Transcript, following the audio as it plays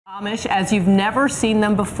Amish as you've never seen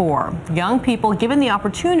them before. Young people given the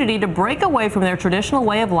opportunity to break away from their traditional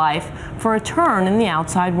way of life for a turn in the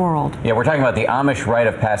outside world. Yeah, we're talking about the Amish rite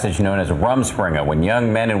of passage known as Rumspringa, when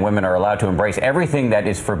young men and women are allowed to embrace everything that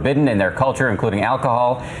is forbidden in their culture, including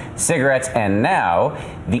alcohol, cigarettes, and now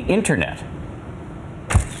the internet.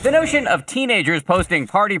 The notion of teenagers posting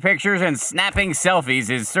party pictures and snapping selfies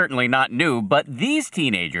is certainly not new, but these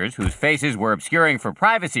teenagers, whose faces were obscuring for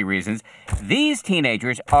privacy reasons, these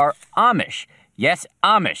teenagers are Amish. Yes,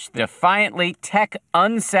 Amish, the defiantly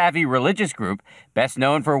tech-unsavvy religious group, best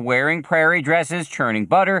known for wearing prairie dresses, churning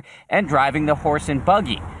butter, and driving the horse and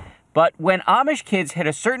buggy. But when Amish kids hit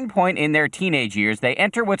a certain point in their teenage years, they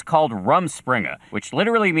enter what's called Rumspringa, which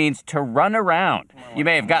literally means to run around. You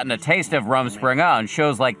may have gotten a taste of Rumspringa on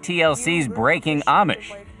shows like TLC's Breaking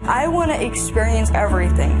Amish. I want to experience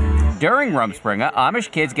everything. During Rumspringa, Amish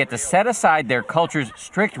kids get to set aside their culture's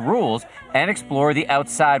strict rules and explore the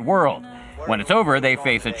outside world. When it's over, they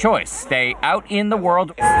face a choice: stay out in the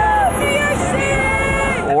world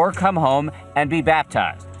or come home and be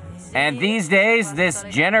baptized. And these days, this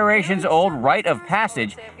generations-old rite of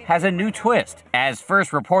passage has a new twist. As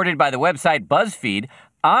first reported by the website BuzzFeed,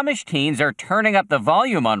 Amish teens are turning up the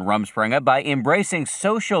volume on Rumspringa by embracing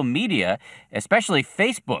social media, especially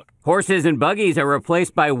Facebook. Horses and buggies are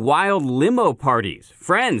replaced by wild limo parties,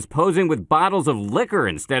 friends posing with bottles of liquor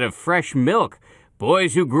instead of fresh milk,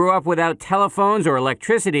 boys who grew up without telephones or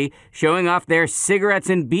electricity showing off their cigarettes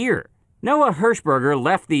and beer. Noah Hirschberger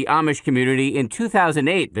left the Amish community in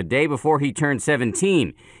 2008, the day before he turned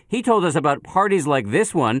 17. He told us about parties like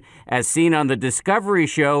this one, as seen on the Discovery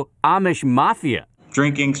show Amish Mafia.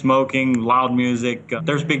 Drinking, smoking, loud music.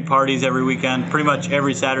 There's big parties every weekend. Pretty much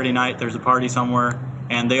every Saturday night there's a party somewhere,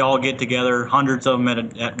 and they all get together, hundreds of them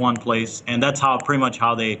at one place, and that's pretty much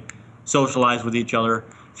how they socialize with each other.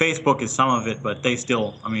 Facebook is some of it, but they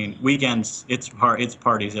still, weekends, it's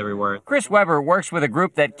parties everywhere. Chris Weber works with a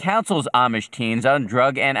group that counsels Amish teens on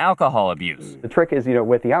drug and alcohol abuse. The trick is,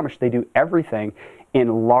 with the Amish, they do everything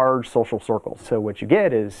in large social circles. So what you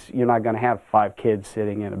get is you're not going to have 5 kids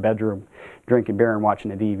sitting in a bedroom drinking beer and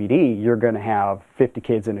watching a DVD. You're going to have 50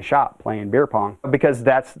 kids in a shop playing beer pong because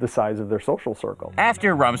that's the size of their social circle.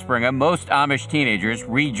 After Rumspringa, most Amish teenagers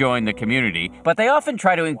rejoin the community, but they often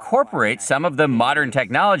try to incorporate some of the modern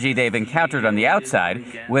technology they've encountered on the outside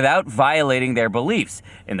without violating their beliefs.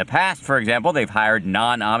 In the past, for example, they've hired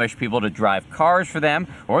non-Amish people to drive cars for them,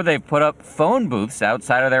 or they've put up phone booths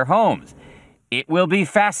outside of their homes. It will be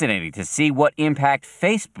fascinating to see what impact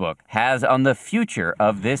Facebook has on the future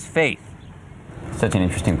of this faith. Such an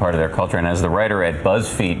interesting part of their culture, and as the writer at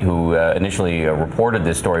BuzzFeed who initially reported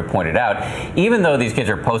this story pointed out, even though these kids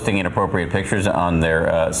are posting inappropriate pictures on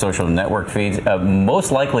their social network feeds,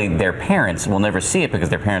 most likely their parents will never see it because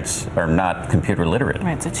their parents are not computer literate.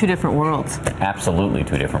 Right, so 2 different worlds. Absolutely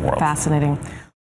 2 different worlds. Fascinating.